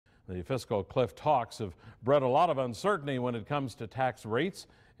The fiscal cliff talks have bred a lot of uncertainty when it comes to tax rates,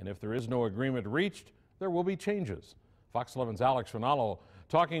 and if there is no agreement reached, there will be changes. Fox 11's Alex Rinaldo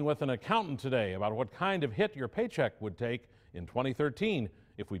talking with an accountant today about what kind of hit your paycheck would take in 2013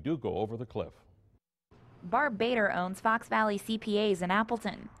 if we do go over the cliff. Barb Bader owns Fox Valley CPAs in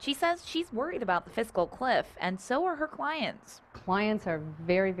Appleton. She says she's worried about the fiscal cliff, and so are her clients. Clients are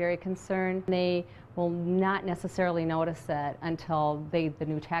very, very concerned. They will not necessarily notice it until the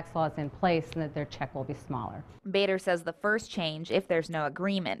new tax law is in place and that their check will be smaller. Bader says the first change, if there's no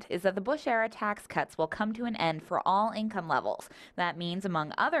agreement, is that the Bush-era tax cuts will come to an end for all income levels. That means,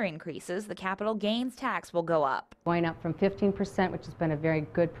 among other increases, the capital gains tax will go up. Going up from 15%, which has been a very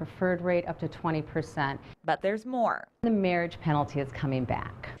good preferred rate, up to 20%. But there's more. The marriage penalty is coming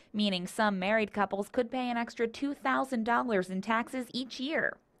back, meaning some married couples could pay an extra $2,000 in taxes each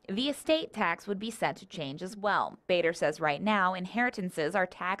year. The estate tax would be set to change as well. Bader says right now inheritances are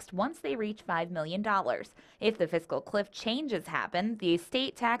taxed once they reach $5 million. If the fiscal cliff changes happen, the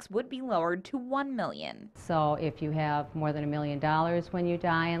estate tax would be lowered to $1 million. So if you have more than $1 million when you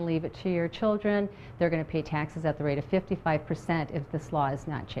die and leave it to your children, they're going to pay taxes at the rate of 55% if this law is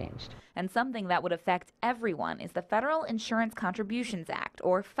not changed. And something that would affect everyone is the Federal Insurance Contributions Act,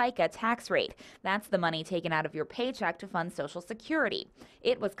 or FICA tax rate. That's the money taken out of your paycheck to fund Social Security.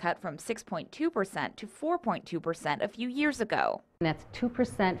 It was cut from 6.2% to 4.2% a few years ago. And that's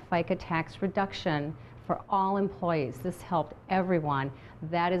 2% FICA tax reduction for all employees. This helped everyone.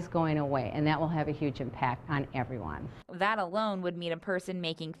 That is going away, and that will have a huge impact on everyone. That alone would mean a person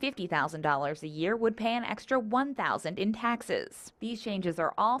making $50,000 a year would pay an extra $1,000 in taxes. These changes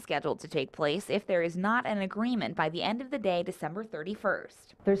are all scheduled to take place if there is not an agreement by the end of the day, December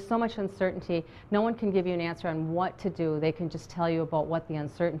 31st. There's so much uncertainty. No one can give you an answer on what to do. They can just tell you about what the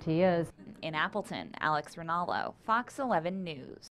uncertainty is. In Appleton, Alex Rinaldo, Fox 11 News.